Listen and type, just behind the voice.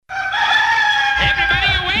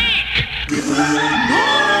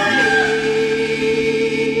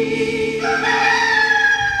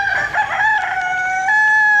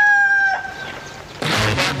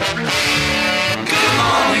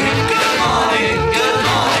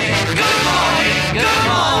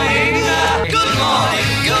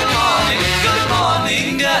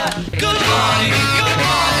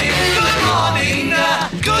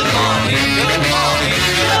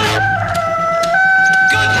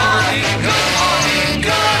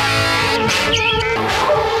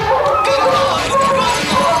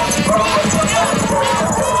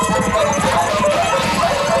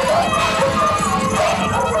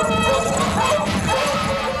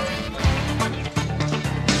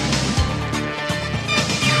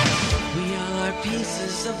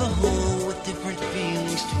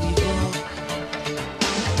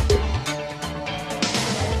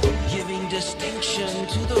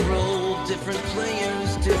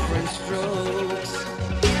strokes.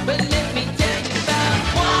 But let me tell you about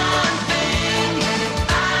one thing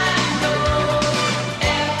I know.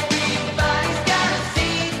 Everybody's got a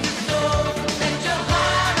seed to sow. Let your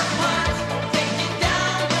heart of hearts take you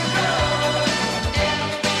down the road.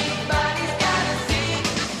 Everybody's got a seed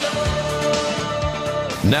to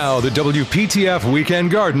sow. Now the WPTF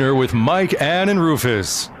Weekend Gardener with Mike, Ann, and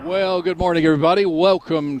Rufus. Well, good morning, everybody.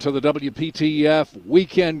 Welcome to the WPTF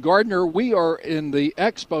Weekend Gardener. We are in the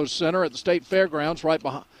Expo Center at the State Fairgrounds, right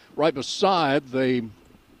beside the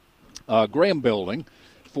Graham Building,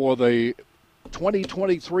 for the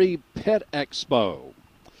 2023 Pet Expo.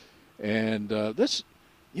 And this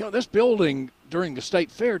building during the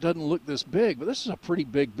State Fair doesn't look this big, but this is a pretty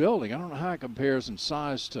big building. I don't know how it compares in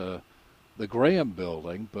size to the Graham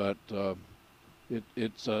Building, but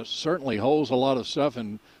it certainly holds a lot of stuff.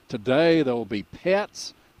 And today there will be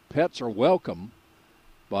pets. Pets are welcome,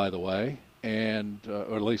 by the way, and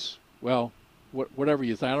or at least, well, whatever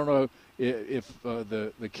you think. I don't know if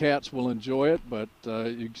the cats will enjoy it, but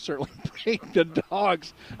you can certainly bring the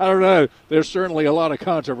dogs. I don't know. There's certainly a lot of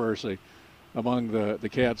controversy among the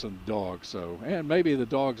cats and the dogs. So, and maybe the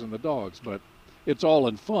dogs and the dogs, but it's all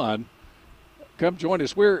in fun. Come join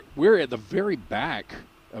us. We're at the very back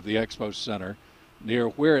of the Expo Center, near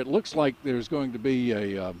where it looks like there's going to be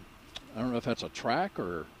a, I don't know if that's a track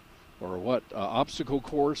or what, obstacle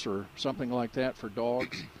course or something like that for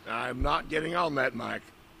dogs. I'm not getting on that, Mike.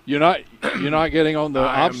 You're not getting on the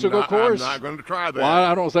obstacle course? I'm not going to try that. Well,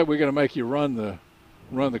 I don't think we're going to make you run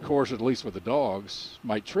the course, at least with the dogs.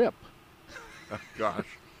 Might trip. Gosh.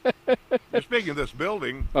 Speaking of this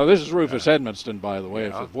building. Oh, this is Rufus Edmonston, by the way,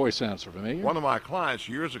 if the voice sounds familiar. One of my clients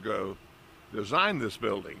years ago designed this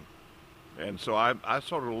building. And so I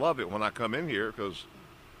sort of love it when I come in here, because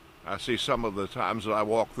I see some of the times that I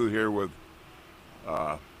walk through here with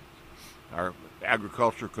our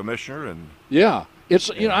agriculture commissioner. And yeah, it's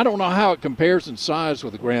I don't know how it compares in size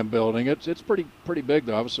with the Graham Building. It's pretty big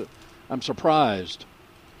though. I'm surprised.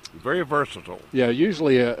 Very versatile. Yeah,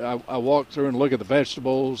 usually I walk through and look at the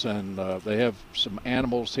vegetables, and they have some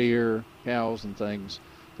animals here, cows and things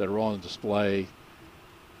that are on display,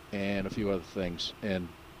 and a few other things. And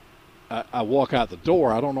I walk out the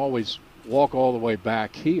door. I don't always walk all the way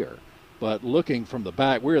back here, but looking from the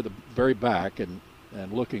back, we're at the very back, and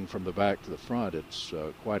looking from the back to the front, it's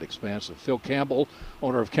quite expansive. Phil Campbell,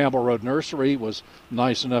 owner of Campbell Road Nursery, was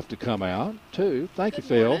nice enough to come out, too. Thank you,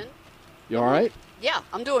 Phil. Morning. You all right? Yeah,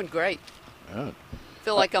 I'm doing great. Good.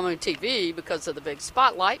 Feel like I'm on TV because of the big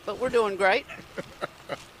spotlight, but we're doing great.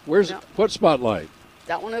 What spotlight?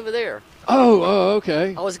 That one over there. Oh,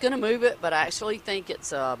 okay. I was going to move it, but I actually think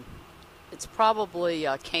it's probably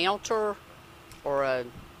a counter or a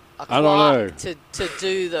clock I don't know. to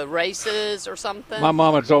do the races or something. My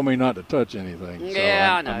mama told me not to touch anything. So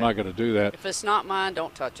Yeah, I know. I'm not going to do that. If it's not mine,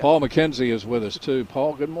 don't touch it. Paul McKenzie is with us, too.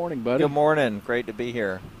 Paul, good morning, buddy. Good morning. Great to be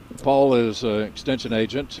here. Paul is an extension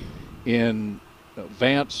agent in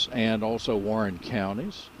Vance and also Warren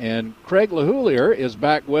counties. And Craig LaHoulier is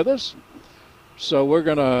back with us. So we're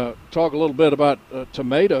going to talk a little bit about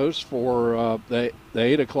tomatoes for the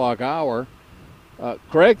 8 o'clock hour.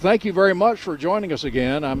 Craig, thank you very much for joining us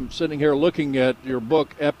again. I'm sitting here looking at your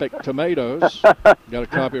book, Epic Tomatoes. Got a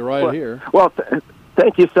copy right here. Well,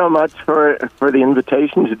 thank you so much for the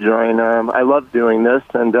invitation to join. I love doing this,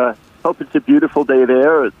 and hope it's a beautiful day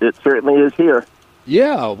there. It certainly is here.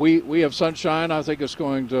 Yeah, we have sunshine. I think it's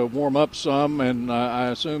going to warm up some, and I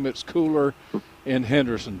assume it's cooler in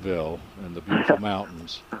Hendersonville in the beautiful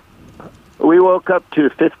mountains. We woke up to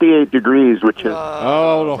 58 degrees, which is...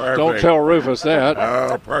 don't tell Rufus that.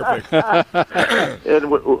 Oh, perfect. And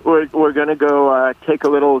we're going to go take a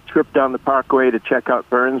little trip down the Parkway to check out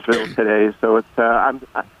Burnsville today. So it's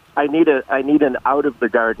I need an out of the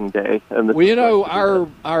garden day. And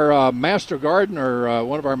our master gardener,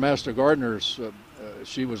 one of our master gardeners,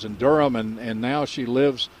 she was in Durham, and now she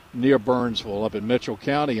lives near Burnsville up in Mitchell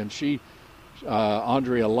County, and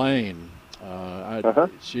Andrea Lane,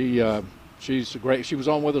 she's great. She was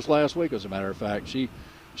on with us last week, as a matter of fact.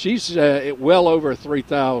 She's well over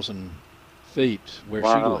 3,000 feet where she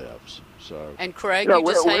lives. So. And Craig,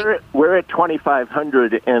 we're at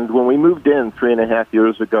 2,500, and when we moved in 3.5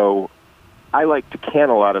 years ago, I like to can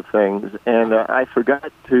a lot of things, and I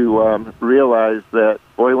forgot to realize that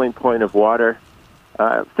boiling point of water,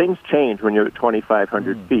 things change when you're at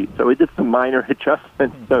 2,500 feet. So we did some minor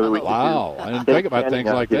adjustments. Wow, I didn't think about things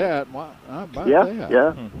like that. Wow, how about that?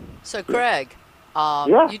 Yeah. So, Craig,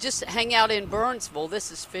 you just hang out in Burnsville.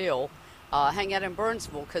 This is Phil. Hang out in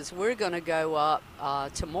Burnsville because we're going to go up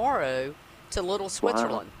tomorrow to Little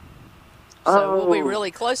Switzerland. Wow. So we'll be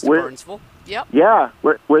really close to Burnsville. Yep. Yeah,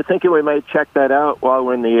 we're thinking we might check that out while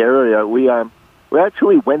we're in the area. We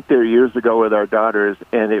actually went there years ago with our daughters,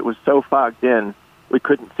 and it was so fogged in we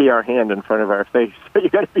couldn't see our hand in front of our face. So you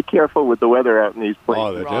got to be careful with the weather out in these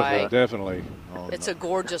places. Oh, Right. definitely. It's a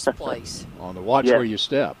gorgeous place. On the watch Yeah. where you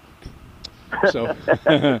step. So,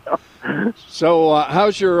 so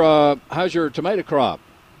how's your tomato crop?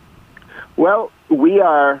 Well, we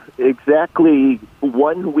are exactly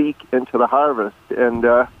 1 week into the harvest,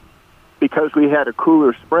 and because we had a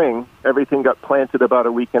cooler spring, everything got planted about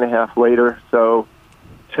a week and a half later. So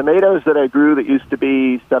tomatoes that I grew that used to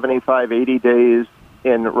be 75, 80 days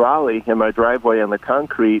in Raleigh in my driveway on the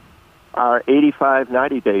concrete are 85,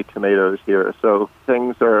 90-day tomatoes here. So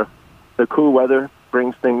the cool weather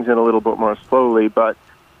brings things in a little bit more slowly. But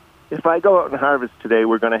if I go out and harvest today,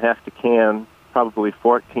 we're going to have to can probably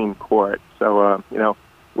 14 quarts. So,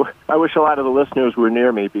 I wish a lot of the listeners were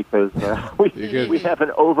near me because we have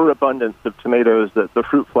an overabundance of tomatoes that the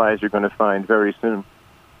fruit flies are going to find very soon.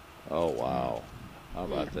 Oh, wow. How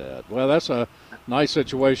about that? Well, that's a nice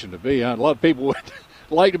situation to be in. A lot of people would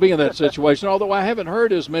like to be in that situation, although I haven't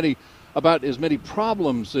heard about as many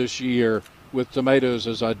problems this year with tomatoes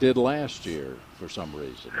as I did last year for some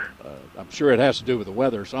reason. I'm sure it has to do with the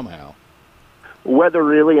weather somehow. Weather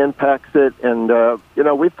really impacts it, and,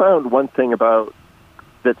 we found one thing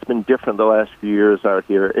that's been different the last few years out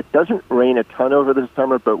here. It doesn't rain a ton over the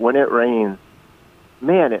summer, but when it rains,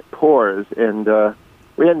 man, it pours, and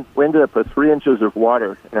we ended up with 3 inches of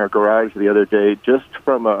water in our garage the other day just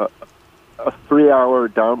from a 3-hour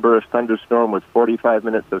downburst thunderstorm with 45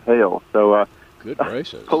 minutes of hail. So good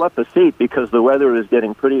gracious. Pull up a seat because the weather is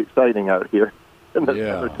getting pretty exciting out here in the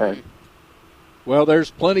summertime. Well, there's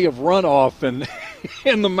plenty of runoff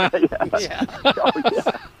in the mountains. Yeah.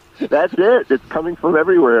 That's it. It's coming from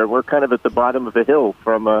everywhere. We're kind of at the bottom of a hill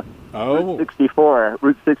from Route 64.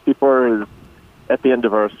 Route 64 is at the end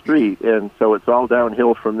of our street, and so it's all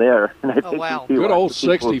downhill from there. And I think wow. you see Good lots old of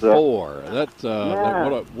people's,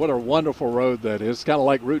 64. What a wonderful road that is. It's kind of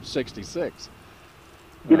like Route 66.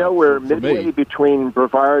 We're for midway me. between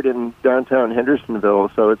Brevard and downtown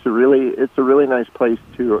Hendersonville, so it's a really nice place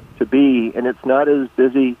to be, and it's not as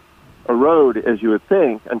busy a road as you would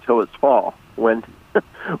think until it's fall when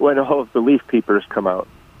all of the leaf peepers come out.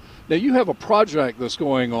 Now you have a project that's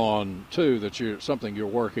going on too something you're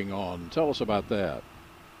working on. Tell us about that.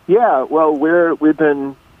 Yeah, well, we've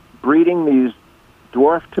been breeding these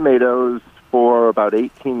dwarf tomatoes for about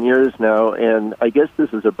 18 years now, and I guess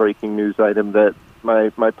this is a breaking news item that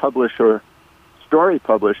my publisher, Story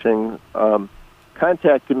Publishing,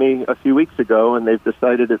 contacted me a few weeks ago, and they've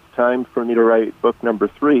decided it's time for me to write book number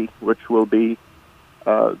 3, which will be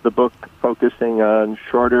the book focusing on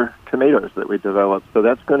shorter tomatoes that we developed. So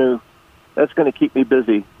that's going to keep me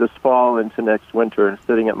busy this fall into next winter,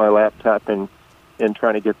 sitting at my laptop and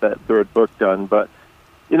trying to get that third book done. But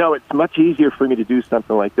it's much easier for me to do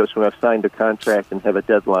something like this when I've signed a contract and have a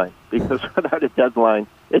deadline, because without a deadline,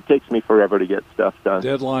 it takes me forever to get stuff done.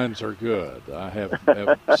 Deadlines are good. I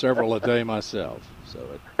have several a day myself. So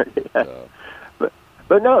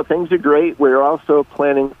But no, things are great. We're also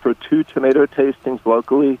planning for 2 tomato tastings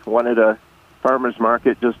locally, one at a farmer's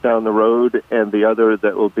market just down the road, and the other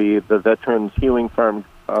that will be the Veterans Healing Farm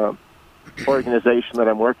organization that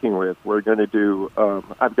I'm working with. We're going to do,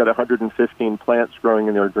 I've got 115 plants growing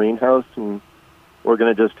in their greenhouse, and we're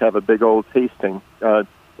going to just have a big old tasting.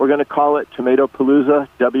 We're going to call it Tomato Palooza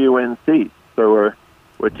WNC. So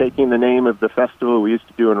we're taking the name of the festival we used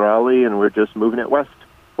to do in Raleigh, and we're just moving it west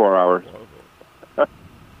 4 hours.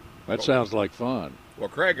 that sounds like fun. Well,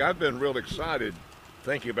 Craig, I've been real excited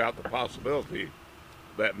thinking about the possibility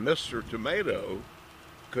that Mr. Tomato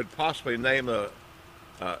could possibly name a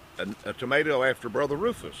tomato after Brother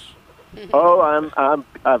Rufus. Oh,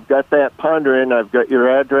 I've got that pondering. I've got your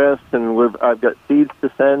address, and I've got seeds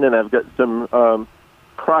to send, and I've got some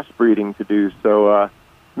crossbreeding to do. So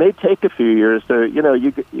may take a few years. So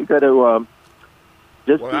you got to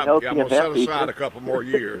just be healthy I'm and going to set happy. aside a couple more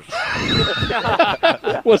years.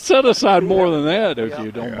 Well, set aside more than that if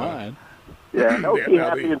you don't mind. Yeah, healthy, Yeah,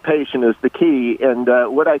 happy, and patient is the key. And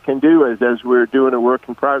what I can do is, as we're doing a work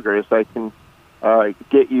in progress, I can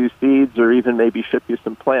get you seeds or even maybe ship you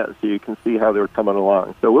some plants so you can see how they're coming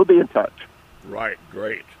along. So we'll be in touch. Right,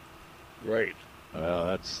 great. Well,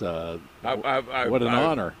 that's What an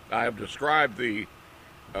honor. I have described the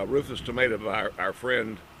Rufus tomato by our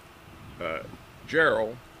friend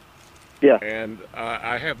Gerald. Yeah. And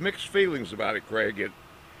I have mixed feelings about it, Craig.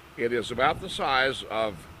 It is about the size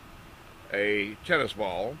of a tennis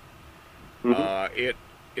ball. Mm-hmm.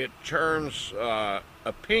 It turns a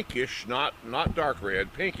pinkish, not dark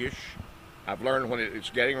red, pinkish. I've learned when it's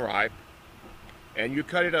getting ripe. and you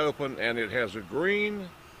cut it open, and it has a green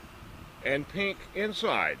and pink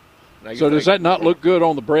inside. Now, So does that not look good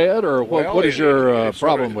on the bread, or what is your it's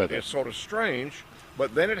problem sort of, with it? It's sort of strange,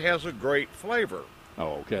 but then it has a great flavor.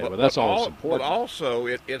 Oh, okay. Well, that's all that's important. But also,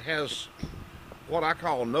 it has what I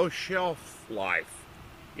call no shelf life.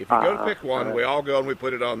 If you go to pick one, we all go and we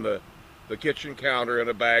put it on the kitchen counter in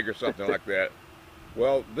a bag or something like that.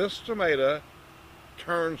 Well, this tomato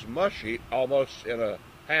turns mushy almost in a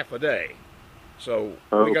half a day. So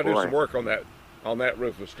we got to do some work on that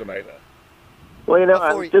Rufus tomato. Well, you know,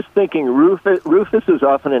 I was just thinking Rufus is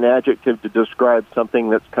often an adjective to describe something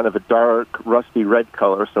that's kind of a dark, rusty red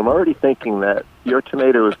color. So I'm already thinking that your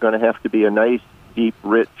tomato is going to have to be a nice, deep,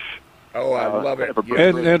 rich. Oh, I love it.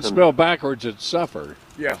 And spelled backwards, it's suffer.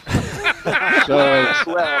 Yeah.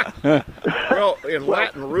 So, well, in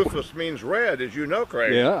Latin, Rufus means red, as you know,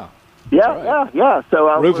 Craig. Yeah. Yeah. So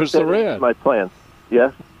I'll Rufus the Red. My plan.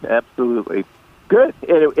 Yes, absolutely. Good,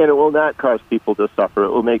 and it will not cause people to suffer. It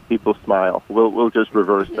will make people smile. We'll just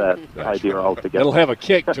reverse that idea altogether. It'll have a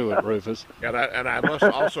kick to it, Rufus. And I must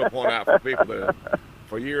also point out for people that,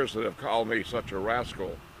 for years that have called me such a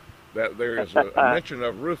rascal, that there is a mention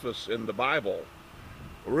of Rufus in the Bible.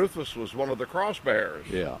 Rufus was one of the cross bearers.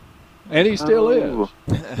 Yeah, and he still is.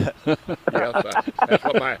 Yes,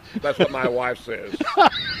 that's what my wife says.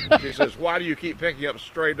 She says, "Why do you keep picking up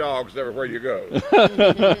stray dogs everywhere you go?"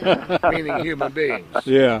 Meaning human beings.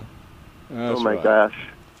 Yeah. Oh my gosh.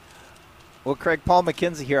 Well, Craig, Paul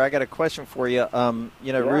McKenzie here. I got a question for you.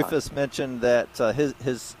 Rufus mentioned that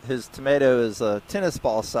his tomato is a tennis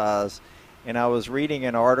ball size, and I was reading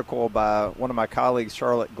an article by one of my colleagues,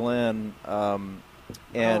 Charlotte Glenn,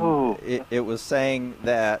 and it was saying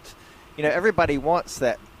that everybody wants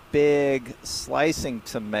that big slicing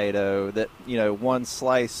tomato that one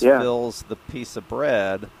slice fills the piece of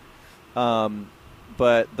bread.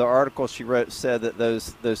 But the article she wrote said that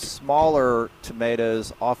those smaller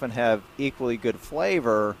tomatoes often have equally good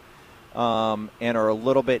flavor and are a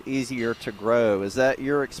little bit easier to grow. Is that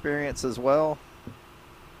your experience as well?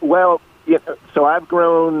 Well, so I've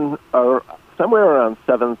grown somewhere around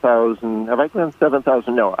 7,000. Have I grown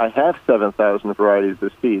 7,000? No, I have 7,000 varieties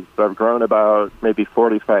of seeds, but I've grown about maybe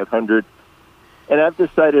 4,500. And I've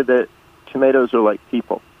decided that tomatoes are like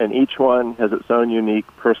people, and each one has its own unique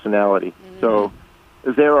personality. Mm-hmm. So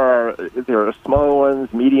there are small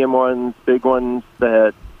ones, medium ones, big ones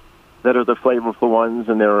that are the flavorful ones,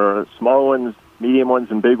 and there are small ones, medium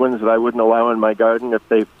ones, and big ones that I wouldn't allow in my garden if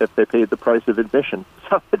they paid the price of admission.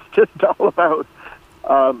 So it's just all about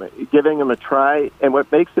giving them a try. And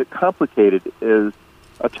what makes it complicated is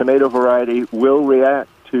a tomato variety will react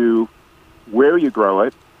to where you grow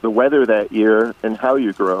it, the weather that year, and how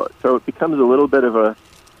you grow it. So it becomes a little bit of a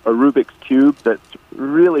Rubik's Cube that's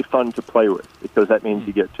really fun to play with, because that means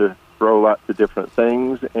you get to grow lots of different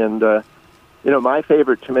things. And, my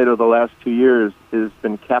favorite tomato the last 2 years has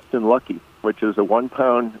been Captain Lucky, which is a 1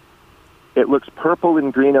 pound. It looks purple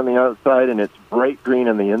and green on the outside, and it's bright green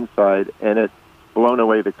on the inside, and it's blown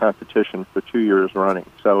away the competition for 2 years running.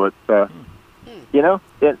 So it's, and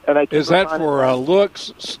I is that for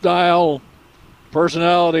looks, style,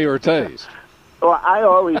 personality, or taste? Well, I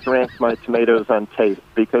always rank my tomatoes on taste,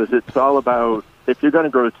 because it's all about, if you're going to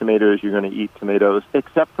grow tomatoes, you're going to eat tomatoes,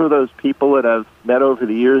 except for those people that I've met over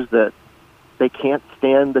the years that they can't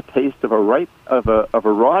stand the taste of a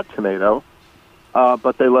raw tomato,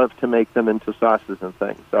 but they love to make them into sauces and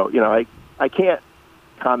things. So, I can't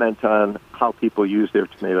comment on how people use their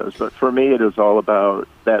tomatoes, but for me it is all about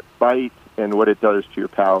that bite and what it does to your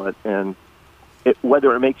palate, and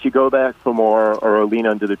whether it makes you go back for more or lean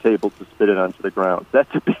under the table to spit it onto the ground.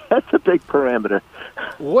 That's a big parameter.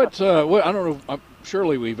 What I don't know.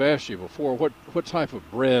 Surely we've asked you before. What type of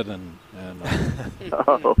bread and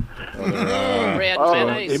bread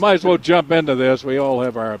mayonnaise. You might as well jump into this. We all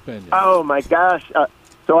have our opinions. Oh my gosh!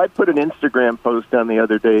 So I put an Instagram post on the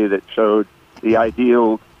other day that showed the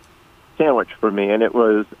ideal sandwich for me, and it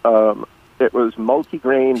was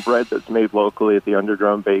multi-grain bread that's made locally at the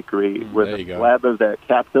Underground Bakery with a slab of that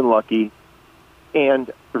Captain Lucky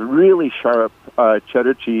and really sharp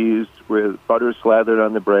cheddar cheese with butter slathered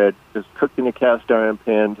on the bread, just cooked in a cast iron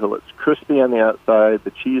pan until it's crispy on the outside,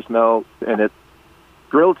 the cheese melts, and it's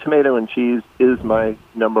grilled tomato and cheese is my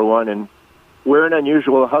number one. And we're an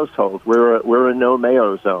unusual household. We're a no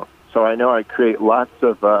mayo zone, so I know I create lots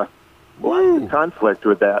of conflict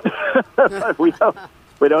with that. But we don't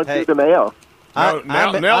do the mayo.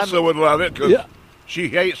 Nelsa would love it because she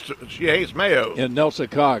hates mayo. And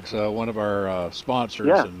Nelsa Cox, one of our sponsors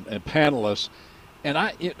and panelists, and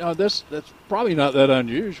that's probably not that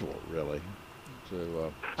unusual, really.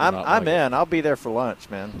 I'm in. I'll be there for lunch,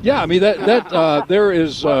 man. Yeah, I mean that there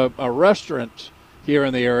is a restaurant here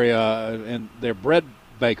in the area, and they're bread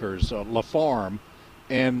bakers, La Farm,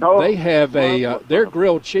 and they have their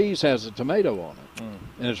grilled cheese has a tomato on it,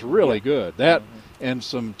 and it's really good. That and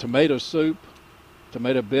some tomato soup,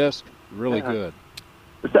 tomato bisque, really good.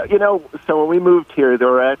 So when we moved here, there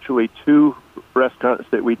were actually two restaurants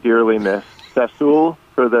that we dearly missed. Sasul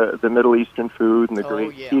for the Middle Eastern food and the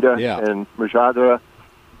great pita and mujadra,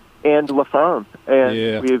 and La Femme.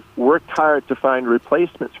 And we've worked hard to find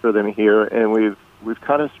replacements for them here, and we've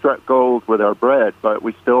kind of struck gold with our bread, but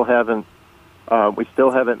we still haven't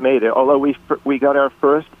made it. Although we got our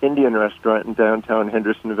first Indian restaurant in downtown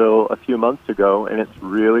Hendersonville a few months ago, and it's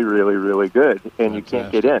really, really, really good. And you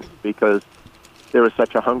can't get in because there was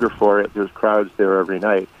such a hunger for it. There's crowds there every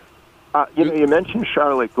night. You mentioned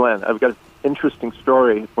Charlotte Glenn. I've got an interesting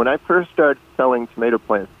story. When I first started selling tomato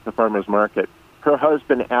plants at the farmer's market, her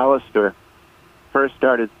husband, Alistair, first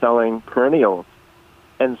started selling perennials.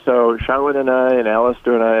 And so Charlotte and I and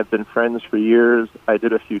Alistair and I have been friends for years. I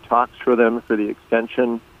did a few talks for them for the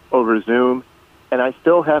extension over Zoom. And I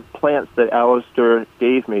still have plants that Alistair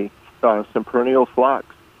gave me, some perennial phlox,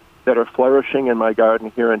 that are flourishing in my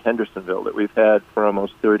garden here in Hendersonville that we've had for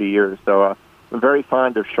almost 30 years. So I'm very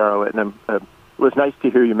fond of Charlotte, and it was nice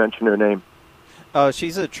to hear you mention her name.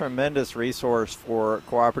 She's a tremendous resource for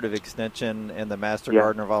cooperative extension and the Master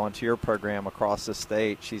Gardener Volunteer Program across the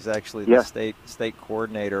state. She's actually the state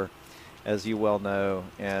coordinator, as you well know,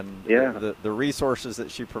 and the resources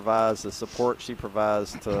that she provides, the support she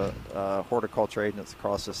provides to horticulture agents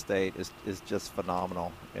across the state is just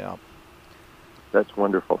phenomenal. Yeah, that's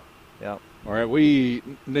wonderful. Yeah. All right, we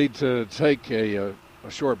need to take a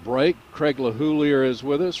short break. Craig LaHoulier is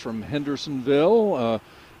with us from Hendersonville.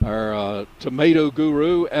 Our tomato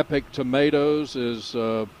guru, Epic Tomatoes, is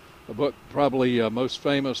a book probably most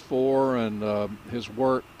famous for, and his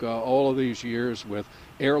work all of these years with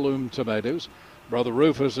heirloom tomatoes. Brother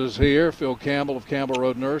Rufus is here, Phil Campbell of Campbell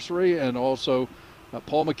Road Nursery, and also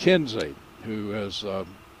Paul McKenzie, who has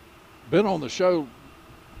been on the show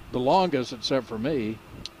the longest, except for me,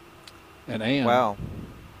 and Ann. Wow.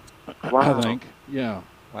 I think, yeah.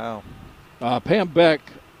 Wow. Pam Beck,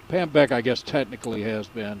 I guess, technically has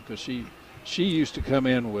been, because she used to come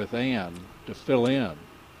in with Ann to fill in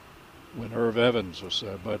when Irv Evans was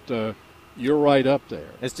there. But you're right up there.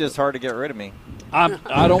 It's just hard to get rid of me.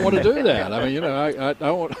 I don't want to do that. I mean,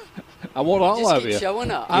 I want all just of keep you.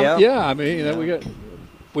 Showing up. Yeah, I mean,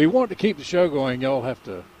 we want to keep the show going. Y'all have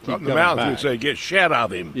to keep Up in the coming mountains, back. we say, get shed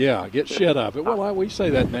of him. Yeah, get shit of it. Well, we say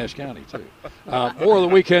that in Nash County, too. More of the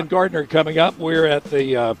Weekend Gardener coming up. We're at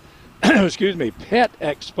the Pet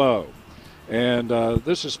Expo. And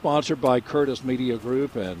this is sponsored by Curtis Media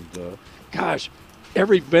Group. And, gosh,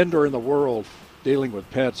 every vendor in the world dealing with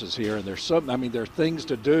pets is here. And there are things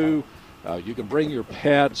to do. You can bring your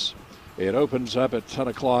pets. It opens up at 10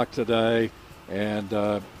 o'clock today.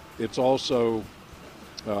 And it's also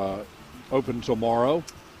open tomorrow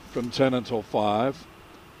from 10 until 5,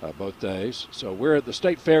 both days. So we're at the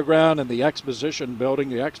State Fairground in the Exposition Building,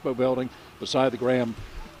 the Expo Building, beside the Graham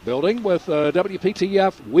Building with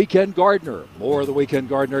WPTF Weekend Gardener. More of the Weekend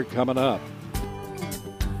Gardener coming up.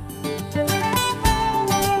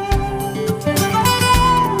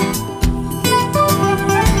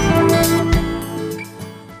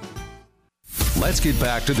 Let's get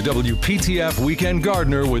back to the WPTF Weekend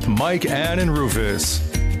Gardener with Mike, Ann, and Rufus.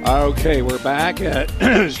 Okay, we're back at,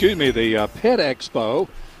 the Pet Expo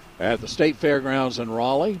at the State Fairgrounds in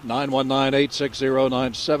Raleigh,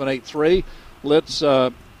 919-860-9783. Let's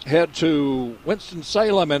head to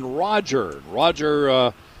Winston-Salem and Roger.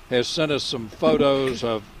 Roger has sent us some photos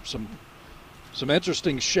of some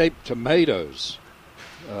interesting shaped tomatoes.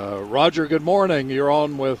 Roger, good morning. You're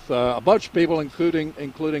on with a bunch of people, including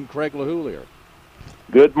Craig LaHoulier.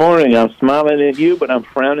 Good morning. I'm smiling at you, but I'm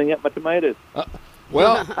frowning at my tomatoes.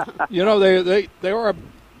 Well, they are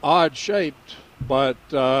odd shaped, but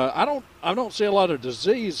I don't see a lot of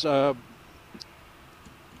disease. I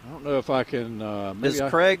don't know if I can.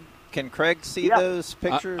 Can Craig see those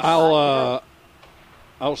pictures? I'll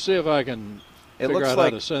see if I can figure out how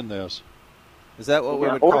to send this. Is that what we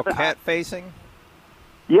would call cat facing?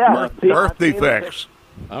 Yeah, Birth defects.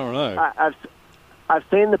 I don't know. I've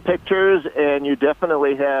seen the pictures, and you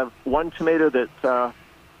definitely have one tomato that's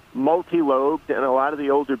multi-lobed, and a lot of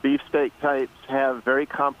the older beefsteak types have very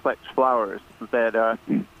complex flowers that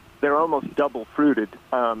they're almost double-fruited.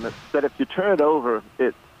 That if you turn it over,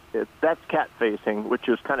 that's cat-facing, which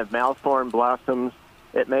is kind of malformed blossoms.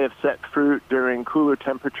 It may have set fruit during cooler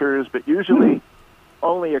temperatures, but usually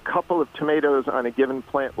only a couple of tomatoes on a given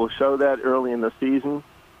plant will show that early in the season,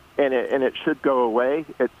 and it should go away.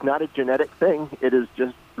 It's not a genetic thing. It is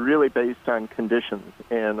just really based on conditions.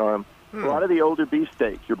 And a lot of the older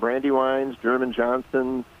beefsteaks, your Brandywines, German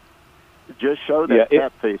Johnsons, just show that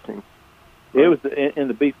cat facing. It was in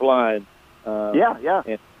the beef line. Yeah.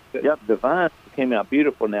 And the vines came out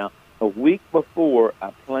beautiful. Now, a week before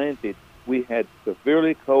I planted, we had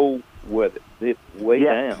severely cold weather. It way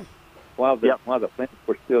down while the plants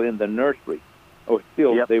were still in the nursery, or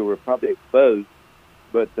still they were probably exposed.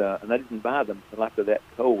 But and I didn't buy them until after that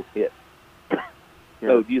cold hit.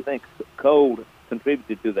 So, do you think cold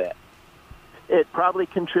contributed to that? It probably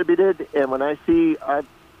contributed. And when I see, I've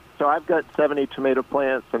got 70 tomato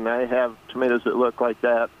plants, and I have tomatoes that look like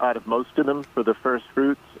that out of most of them for the first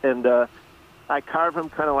fruits. And I carve them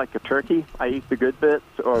kind of like a turkey. I eat the good bits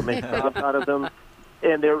or make sauce out of them.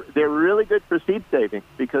 And they're really good for seed saving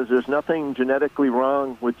because there's nothing genetically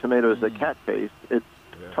wrong with tomatoes that cat face. It's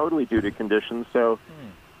totally due to conditions. So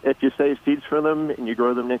if you save seeds for them and you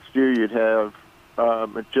grow them next year, you'd have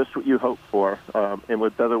just what you hope for. And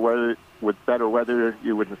with better weather,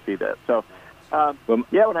 you wouldn't see that. So, when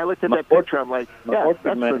I looked at that picture, I'm like, that's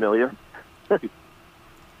familiar.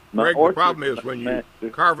 Greg, the problem is when you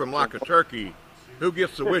carve them like a turkey, who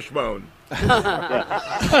gets the wishbone?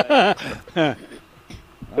 I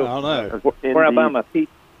don't know. Where I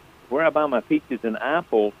buy my peaches and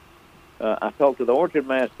apples, I talked to the orchard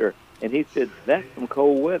master, and he said that's from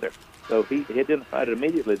cold weather. So he identified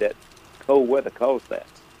immediately that cold weather caused that.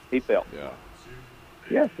 He felt. Yeah.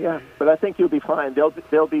 But I think you'll be fine.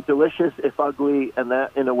 They'll be delicious if ugly, and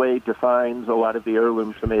that in a way defines a lot of the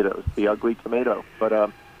heirloom tomatoes, the ugly tomato.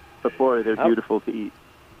 But boy, they're beautiful to eat.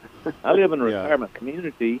 I live in a retirement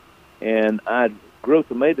community, and I grow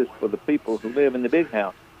tomatoes for the people who live in the big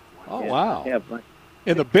house. Oh, and wow.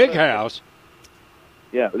 In the big house?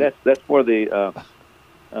 Yeah, that's where the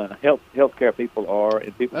healthcare people are.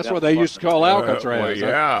 And people. That's what they used to call Alcatraz.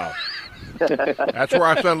 That's where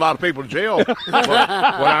I sent a lot of people to jail. When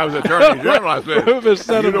I was Attorney General, I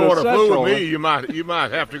said, "You don't want to fool with me. You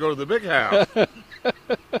might have to go to the big house."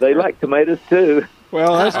 They like tomatoes too.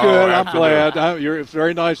 Well, that's good. I'm glad. It's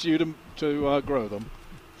very nice of you to grow them.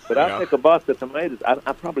 But I'll take a box of tomatoes.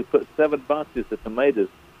 I probably put 7 boxes of tomatoes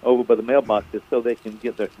over by the mailboxes so they can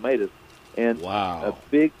get their tomatoes. And a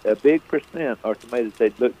big percent are tomatoes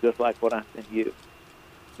that look just like what I sent you.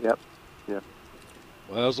 Yep.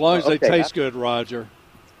 Well, as long as they taste good, Roger.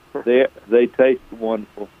 They taste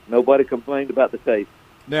wonderful. Nobody complained about the taste.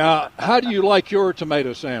 Now, how do you like your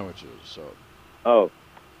tomato sandwiches?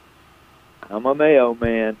 I'm a mayo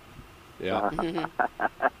man. Yeah.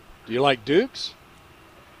 Do you like Duke's?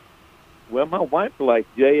 Well, my wife likes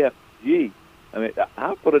JFG. I mean,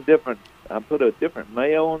 I put a different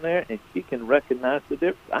mayo on there, and she can recognize the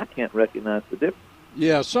difference. I can't recognize the difference.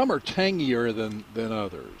 Yeah, some are tangier than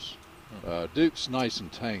others. Duke's nice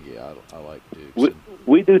and tangy. I like Duke's.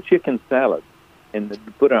 We do chicken salad, and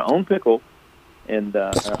put our own pickle, and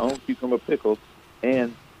our own cucumber pickles,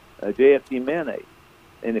 and JFG mayonnaise.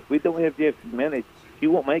 And if we don't have JFG mayonnaise, she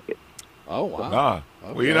won't make it. Oh, wow.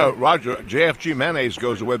 Okay. Well, you know, Roger, JFG mayonnaise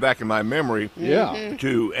goes way back in my memory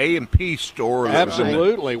to A&P store.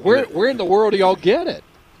 Absolutely. Where in the world do y'all get it?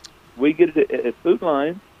 We get it at Food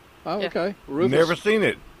Line. Oh, okay. Rufus. Never seen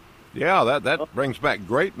it. Yeah, that brings back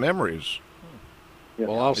great memories. Yeah.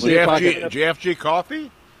 Well, I'll see if I can... JFG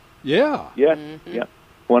coffee? Yeah. Yeah, yeah.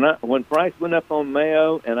 When price went up on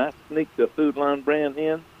mayo and I sneaked the Food Line brand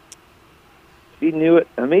in, she knew it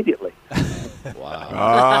immediately.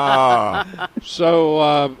 Wow.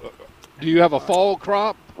 So, do you have a fall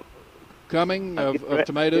crop coming of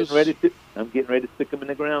tomatoes? I'm getting ready to stick them in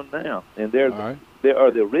the ground now. And they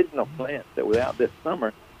are the original plants that were out this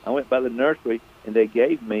summer. I went by the nursery, and they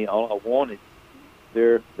gave me all I wanted.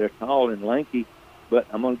 They're tall and lanky, but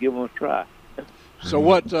I'm going to give them a try. So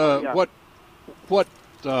what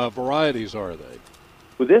varieties are they?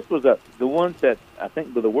 Well, this was the ones that I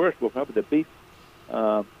think were the worst were probably the beef.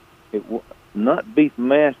 Not beef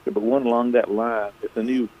master, but one along that line. It's a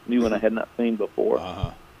new one I had not seen before.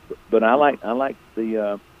 Uh-huh. But I like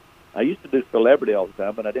the. I used to do celebrity all the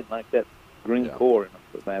time, but I didn't like that green core in them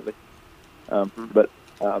so badly.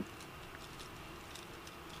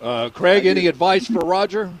 Craig, any advice for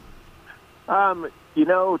Roger? You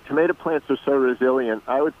know, tomato plants are so resilient.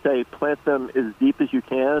 I would say plant them as deep as you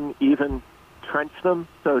can, even trench them.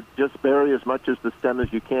 So just bury as much as the stem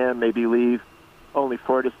as you can, maybe leave only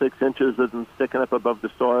 4 to 6 inches of them sticking up above the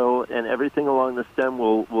soil, and everything along the stem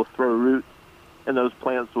will throw roots, and those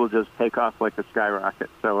plants will just take off like a skyrocket.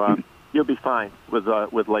 So you'll be fine with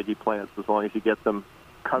leggy plants as long as you get them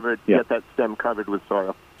get that stem covered with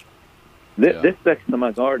soil. This section of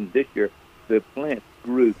my garden this year, the plants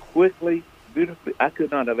grew quickly, beautifully. I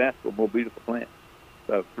could not have asked for more beautiful plants.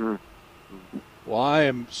 So. Well, I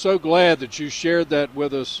am so glad that you shared that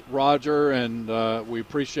with us, Roger, and we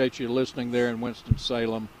appreciate you listening there in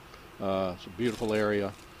Winston-Salem. It's a beautiful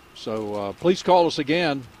area. So please call us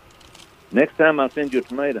again. Next time I'll send you a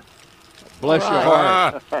tomato. Bless your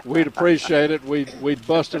heart. We'd appreciate it. We'd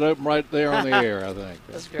bust it open right there on the air, I think.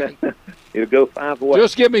 That's great. It'll go 5 away.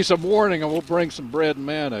 Just give me some warning, and we'll bring some bread and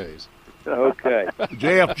mayonnaise. Okay.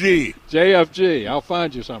 JFG. JFG. I'll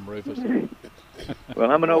find you some, Rufus. Well,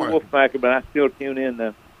 I'm an old Wolfpacker, but I still tune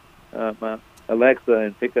in my Alexa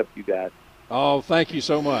and pick up you guys. Oh, thank you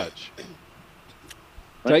so much.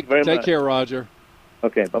 Thank you very Take much. care, Roger.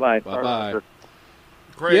 Okay, bye-bye. Bye-bye.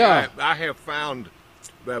 Craig, Yeah. I have found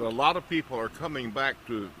that a lot of people are coming back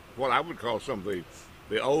to what I would call some of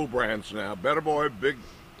the old brands now. Better Boy,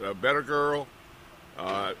 Better Girl.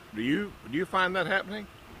 Do you find that happening?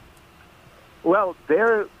 Well,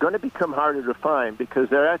 they're going to become harder to find because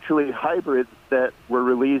they're actually hybrids that were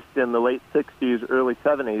released in the late 60s, early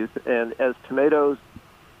 70s, and as tomatoes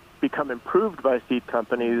become improved by seed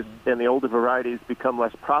companies and the older varieties become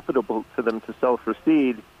less profitable to them to sell for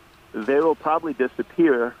seed, they will probably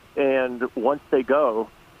disappear, and once they go,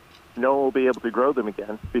 no one will be able to grow them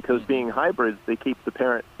again because being hybrids, they keep the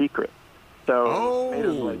parent secret.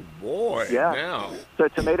 So boy! Yeah. Now. So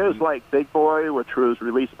tomatoes like Big Boy, which was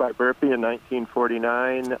released by Burpee in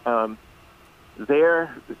 1949,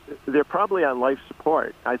 they're probably on life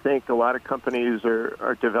support. I think a lot of companies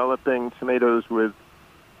are developing tomatoes with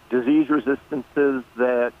disease resistances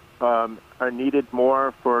that are needed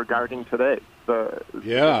more for gardening today. The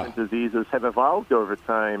different diseases have evolved over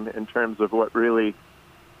time in terms of what really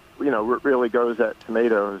goes at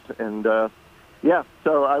tomatoes. And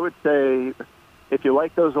so I would say if you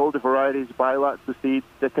like those older varieties, buy lots of seeds,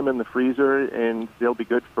 stick them in the freezer, and they'll be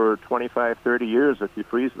good for 25, 30 years if you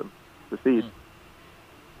freeze them, the seeds.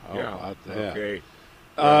 Okay.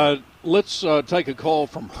 Let's take a call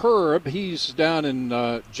from Herb. He's down in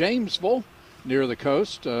Jamesville, near the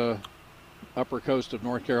coast, upper coast of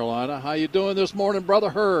North Carolina. How you doing this morning, Brother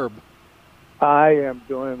Herb? I am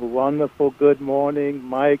doing wonderful. Good morning,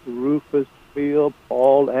 Mike, Rufus, Phil,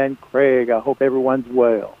 Paul, and Craig. I hope everyone's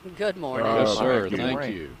well. Good morning. Yes, sir.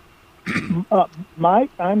 Thank you.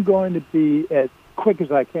 Mike, I'm going to be as quick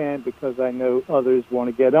as I can because I know others want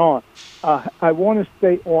to get on. I want to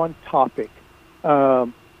stay on topic.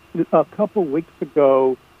 A couple weeks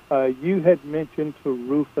ago, you had mentioned to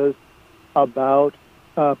Rufus about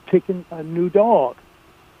picking a new dog.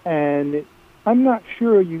 And I'm not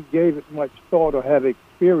sure you gave it much thought or have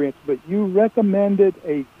experience, but you recommended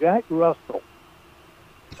a Jack Russell.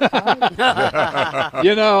 I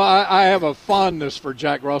have a fondness for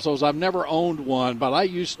Jack Russells. I've never owned one, but I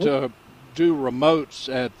used to do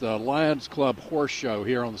remotes at the Lions Club Horse Show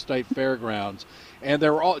here on the State Fairgrounds. And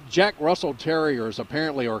they're all Jack Russell Terriers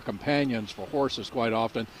apparently are companions for horses quite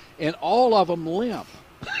often, and all of them limp.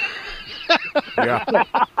 Yeah.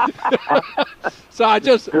 So I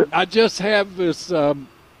just have this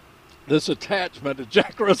this attachment to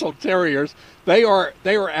Jack Russell Terriers. They are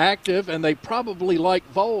active, and they probably like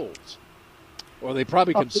voles, or they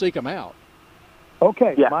probably can seek them out.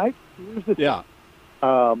 Okay, Mike. Here's the thing.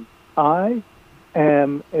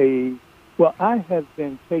 I have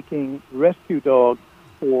been taking rescue dogs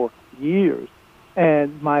for years,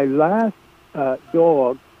 and my last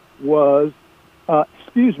dog was,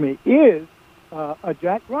 is a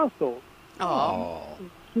Jack Russell. Oh.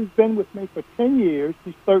 She's been with me for 10 years.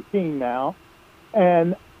 She's 13 now.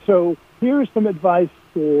 And so here's some advice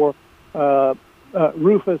for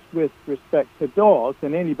Rufus with respect to dogs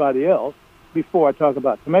and anybody else before I talk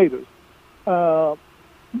about tomatoes.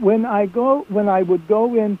 When I would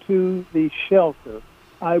go into the shelter,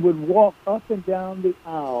 I would walk up and down the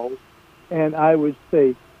aisles, and I would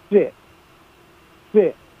say, sit,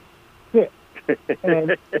 sit, sit.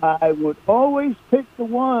 And I would always pick the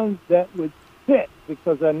ones that would sit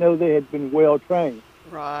because I know they had been well trained.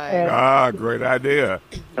 Right. Great idea.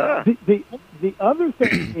 The other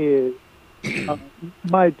thing is,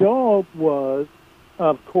 my dog was,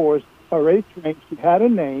 of course, already trained. She had a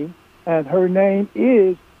name, and her name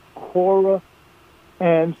is Cora.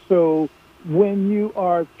 And so when you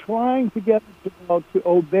are trying to get the dog to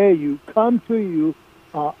obey you, come to you,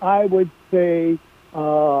 I would say,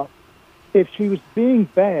 if she was being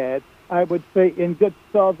bad, I would say in good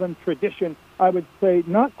Southern tradition, I would say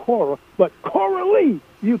not Cora, but Cora Lee,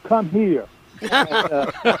 you come here. That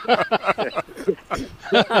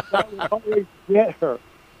would always get her.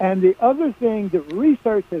 And the other thing that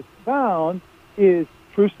research has found is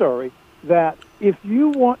true story, that if you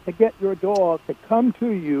want to get your dog to come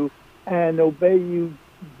to you and obey you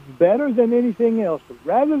better than anything else,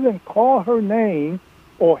 rather than call her name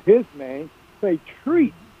or his name, say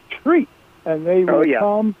treat, treat, and they will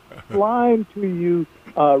come flying to you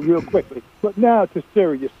real quickly. But now to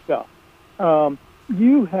serious stuff.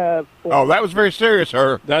 You have... Oh, that was very serious,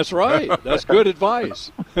 Herb. That's right. That's good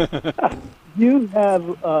advice. You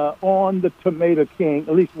have on the Tomato King,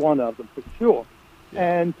 at least one of them for sure.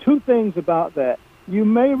 Yeah. And two things about that. You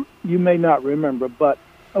may not remember, but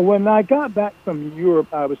when I got back from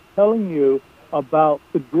Europe, I was telling you about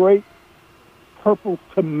the great purple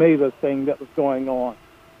tomato thing that was going on.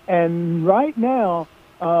 And right now,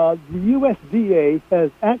 the USDA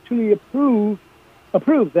has actually approved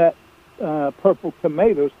that purple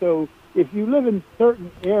tomato. So if you live in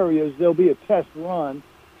certain areas, there'll be a test run.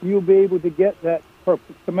 You'll be able to get that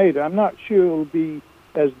purple tomato. I'm not sure it'll be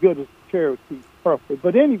as good as Cherokee purple.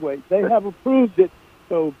 But anyway, they have approved it,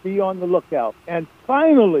 so be on the lookout. And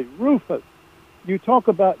finally, Rufus, you talk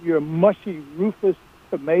about your mushy Rufus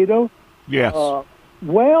tomato. Yes.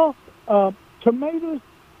 Tomatoes,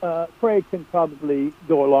 Craig can probably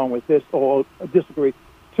go along with this or disagree.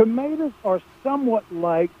 Tomatoes are somewhat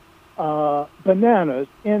like bananas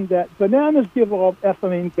in that bananas give off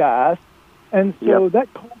ethylene gas, and so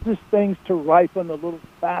that causes things to ripen a little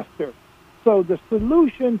faster. So the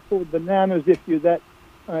solution for bananas, if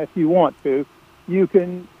you want to, you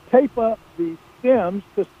can tape up the stems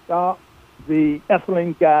to stop the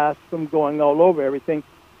ethylene gas from going all over everything.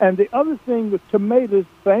 And the other thing with tomatoes,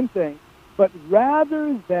 same thing, but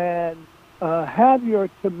rather than have your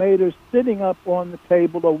tomatoes sitting up on the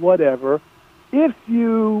table or whatever, if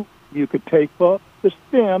you could tape up the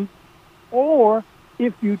stem, or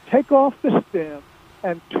if you take off the stem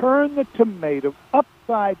and turn the tomato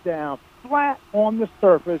upside down, flat on the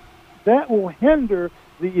surface, that will hinder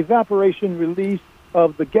the evaporation release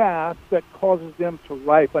of the gas that causes them to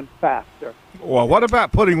ripen faster. Well, what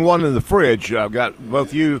about putting one in the fridge? I've got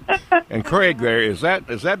both you and Craig there. Is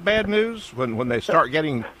that bad news when they start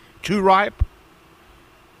getting too ripe?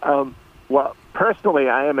 Well, personally,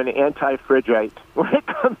 I am an anti-fridgite when it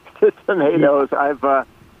comes to tomatoes.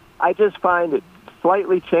 I just find it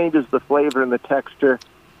slightly changes the flavor and the texture.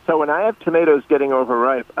 So when I have tomatoes getting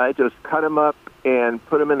overripe, I just cut them up and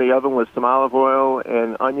put them in the oven with some olive oil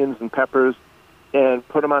and onions and peppers, and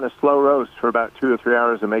put them on a slow roast for about 2 or 3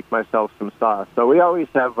 hours and make myself some sauce. So we always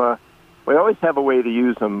have a way to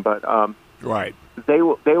use them, but right, they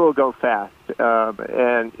will go fast.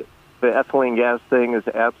 And the ethylene gas thing is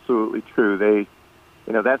absolutely true.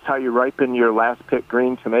 That's how you ripen your last pick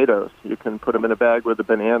green tomatoes. You can put them in a bag with a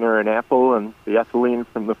banana or an apple, and the ethylene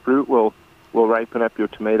from the fruit will ripen up your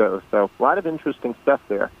tomatoes. So a lot of interesting stuff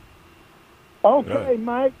there. Okay,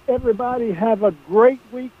 Mike, everybody have a great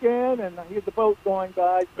weekend, and I hear the boat going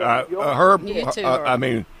by. Herb,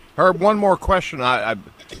 Herb, one more question. I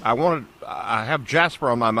have Jasper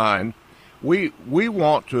on my mind. We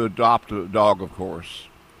want to adopt a dog, of course,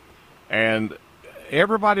 and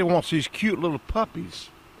everybody wants these cute little puppies.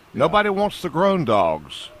 Nobody wants the grown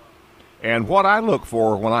dogs. And what I look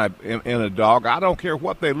for when I'm in a dog, I don't care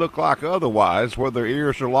what they look like otherwise, whether their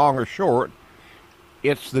ears are long or short,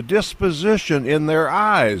 it's the disposition in their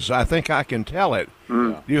eyes. I think I can tell it.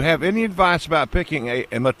 Do you have any advice about picking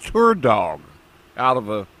a mature dog out of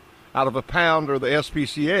a pound or the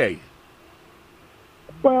SPCA?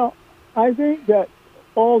 Well, I think that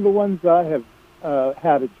all the ones I have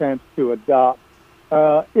had a chance to adopt,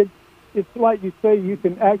 it's like you say, you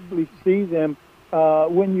can actually see them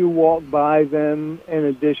when you walk by them, in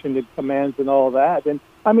addition to commands and all that. And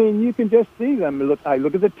I mean, you can just see them. I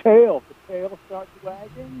look at the tail. The tail starts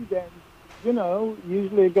wagging, then,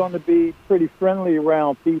 usually they're going to be pretty friendly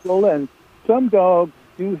around people. And some dogs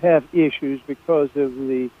do have issues because of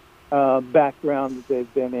the background that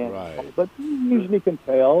they've been in. Right. But you usually can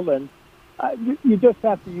tell, and you just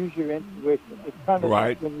have to use your intuition. It's kind of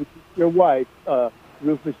like when you see your wife,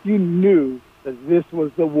 Rufus, you knew that this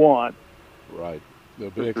was the one. Right.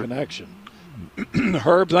 There'll be a connection.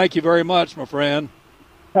 Herb, thank you very much, my friend.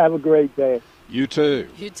 Have a great day. You too.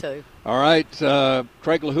 You too. All right.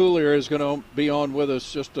 Craig LaHoulier is going to be on with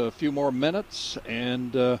us just a few more minutes.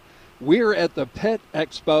 And we're at the Pet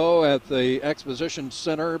Expo at the Exposition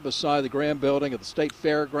Center beside the Grand Building at the State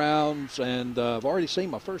Fairgrounds. And I've already seen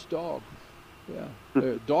my first dog. Yeah.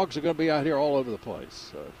 Dogs are going to be out here all over the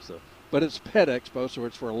place. But it's Pet Expo, so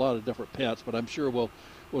it's for a lot of different pets. But I'm sure we'll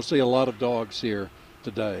see a lot of dogs here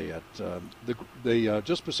today at the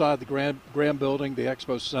just beside the Grand Building, the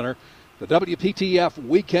Expo Center. The WPTF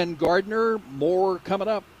Weekend Gardener. More coming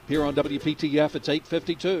up here on WPTF. It's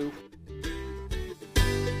 8:52.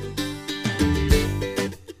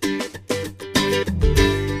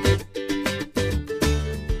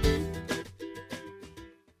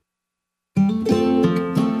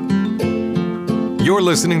 You're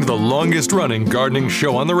listening to the longest running gardening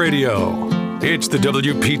show on the radio. It's the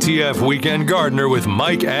WPTF Weekend Gardener with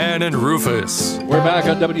Mike, Ann, and Rufus. We're back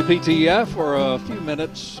on WPTF for a few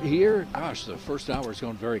minutes here. Gosh, the first hour is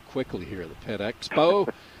going very quickly here at the Pet Expo.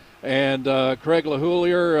 And Craig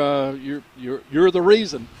LaHoulier, you're the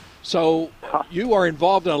reason. So you are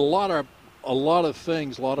involved in a lot of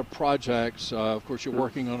things, a lot of projects. Of course, you're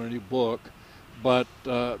working on a new book. But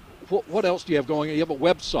what else do you have going? You have a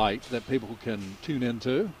website that people can tune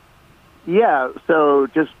into. Yeah, so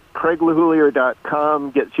just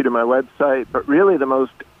CraigLaHoulier.com gets you to my website. But really the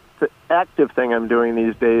most active thing I'm doing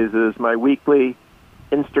these days is my weekly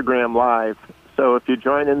Instagram Live. So if you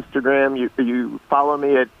join Instagram, you follow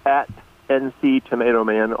me at NC Tomato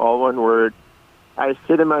Man, all one word. I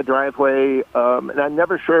sit in my driveway, and I'm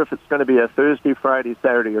never sure if it's going to be a Thursday, Friday,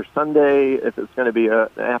 Saturday, or Sunday, if it's going to be an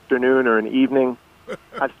afternoon or an evening.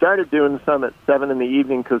 I've started doing some at 7 in the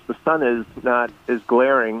evening because the sun is not as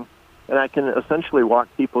glaring, and I can essentially walk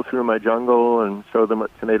people through my jungle and show them what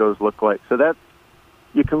tomatoes look like. So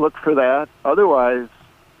you can look for that. Otherwise,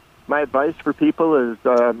 my advice for people is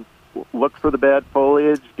look for the bad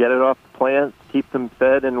foliage, get it off the plants, keep them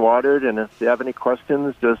fed and watered, and if you have any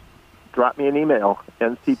questions, just drop me an email,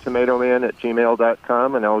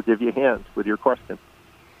 nctomatoman@gmail.com, and I'll give you a hand with your question.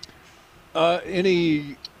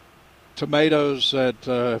 Any tomatoes that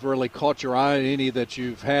have really caught your eye, any that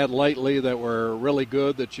you've had lately that were really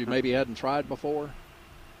good that you maybe hadn't tried before?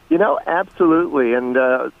 Absolutely. And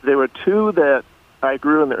there were two that I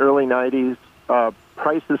grew in the early 90s,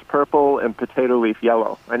 Price's Purple and Potato Leaf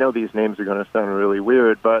Yellow. I know these names are going to sound really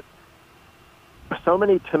weird, but so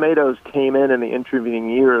many tomatoes came in the intervening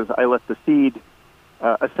years, I let the seed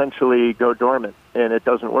essentially go dormant, and it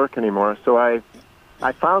doesn't work anymore. So I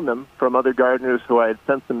found them from other gardeners who I had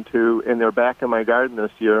sent them to, and they're back in my garden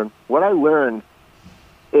this year. And what I learned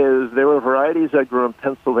is there were varieties I grew in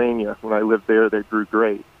Pennsylvania when I lived there that grew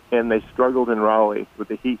great, and they struggled in Raleigh with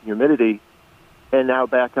the heat and humidity. And now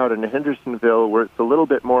back out in Hendersonville, where it's a little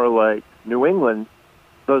bit more like New England,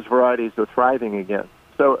 those varieties are thriving again.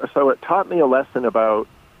 So it taught me a lesson about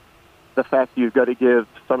the fact you've got to give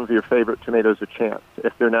some of your favorite tomatoes a chance.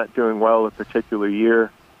 If they're not doing well a particular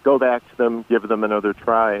year, go back to them, give them another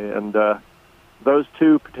try. And those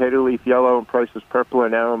two, Potato Leaf Yellow and Price's Purple, are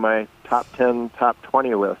now in my top 10, top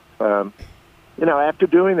 20 list. After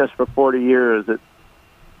doing this for 40 years,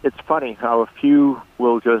 it's funny how a few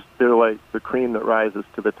they're like the cream that rises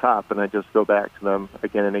to the top, and I just go back to them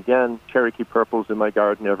again and again. Cherokee Purple's in my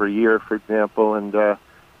garden every year, for example, and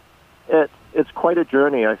it's quite a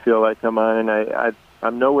journey I feel like I'm on, and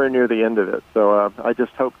I'm nowhere near the end of it. So I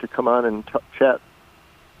just hope to come on and chat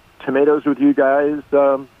tomatoes with you guys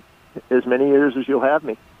as many years as you'll have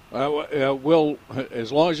me. We'll,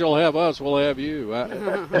 as long as you'll have us, we'll have you.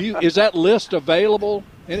 Is that list available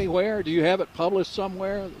anywhere? Do you have it published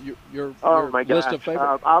somewhere? Your my list gosh. of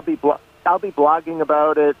favorites? I'll be blogging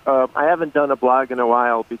about it. I haven't done a blog in a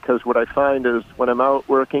while because what I find is when I'm out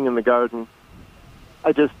working in the garden,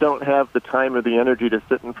 I just don't have the time or the energy to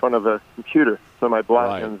sit in front of a computer, so my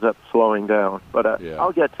blog ends up slowing down. But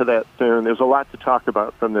I'll get to that soon. There's a lot to talk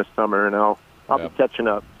about from this summer, and I'll be catching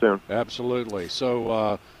up soon. Absolutely.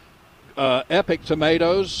 So Epic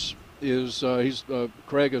Tomatoes is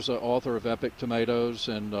Craig is the author of Epic Tomatoes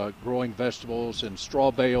and Growing Vegetables in Straw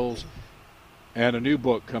Bales, and a new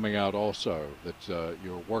book coming out also that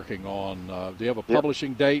you're working on. Do you have a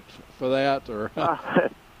publishing date for that, or?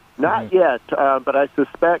 Not yet, but I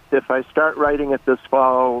suspect if I start writing it this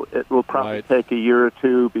fall, it will probably take a year or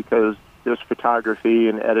two because there's photography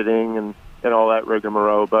and editing and all that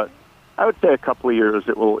rigmarole. But I would say a couple of years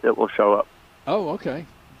it will show up. Oh, okay,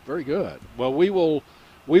 very good. Well, we will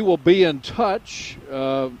be in touch,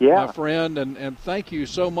 my friend, and thank you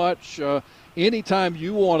so much. Anytime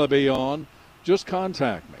you want to be on, just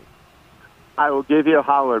contact me. I will give you a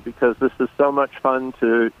holler because this is so much fun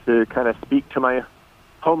to kind of speak to my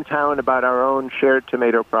hometown about our own shared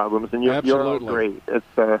tomato problems, and you're all great. It's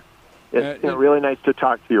really nice to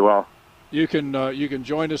talk to you all. You can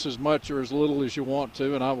join us as much or as little as you want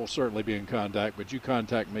to, and I will certainly be in contact. But you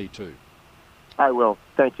contact me too. I will.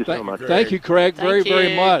 Thank you so much. Thank you, Craig, very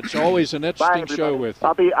very much. Always an interesting show with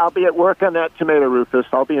you. I'll be at work on that tomato, Rufus.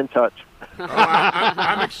 I'll be in touch.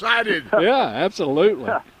 I'm excited. Yeah,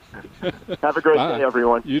 absolutely. Have a great day,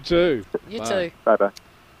 everyone. You too. You too. Bye-bye.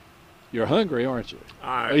 You're hungry, aren't you?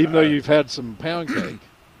 Even though you've had some pound cake.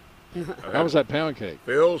 How was that pound cake?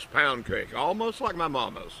 Phil's pound cake. Almost like my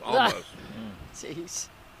mama's. Almost. Jeez.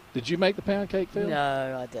 Did you make the pound cake, Phil?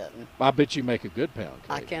 No, I didn't. I bet you make a good pound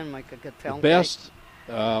cake. I can make a good pound cake.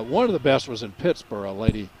 One of the best was in Pittsburgh,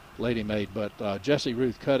 a lady made, but Jessie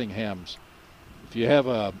Ruth Cunningham's if you have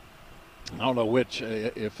I don't know which,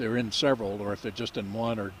 if they're in several or if they're just in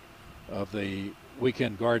one or of the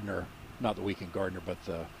Weekend Gardener, not the Weekend Gardener, but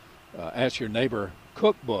the Ask Your Neighbor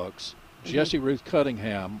cookbooks. Jessie Ruth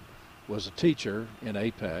Cunningham was a teacher in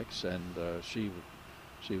Apex, and she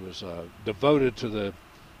was devoted to the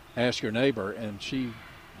Ask Your Neighbor, and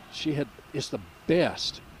it's the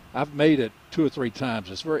best. I've made it 2 or 3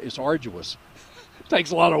 times. It's arduous. It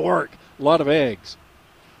takes a lot of work, a lot of eggs,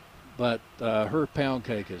 but her pound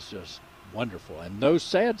cake is just wonderful, and no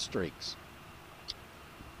sad streaks.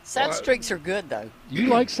 Sad streaks are good, though. You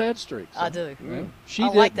like sad streaks? I do. Yeah.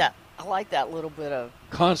 I like that little bit of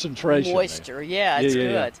concentration, moisture. Yeah, it's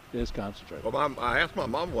good. Yeah. It's concentrated. Well, I asked my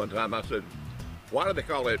mom one time. I said, "Why do they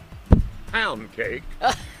call it pound cake?"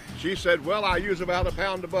 She said, "Well, I use about a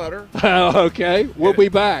pound of butter." Okay, we'll be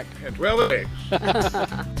back. And 12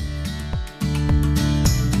 eggs.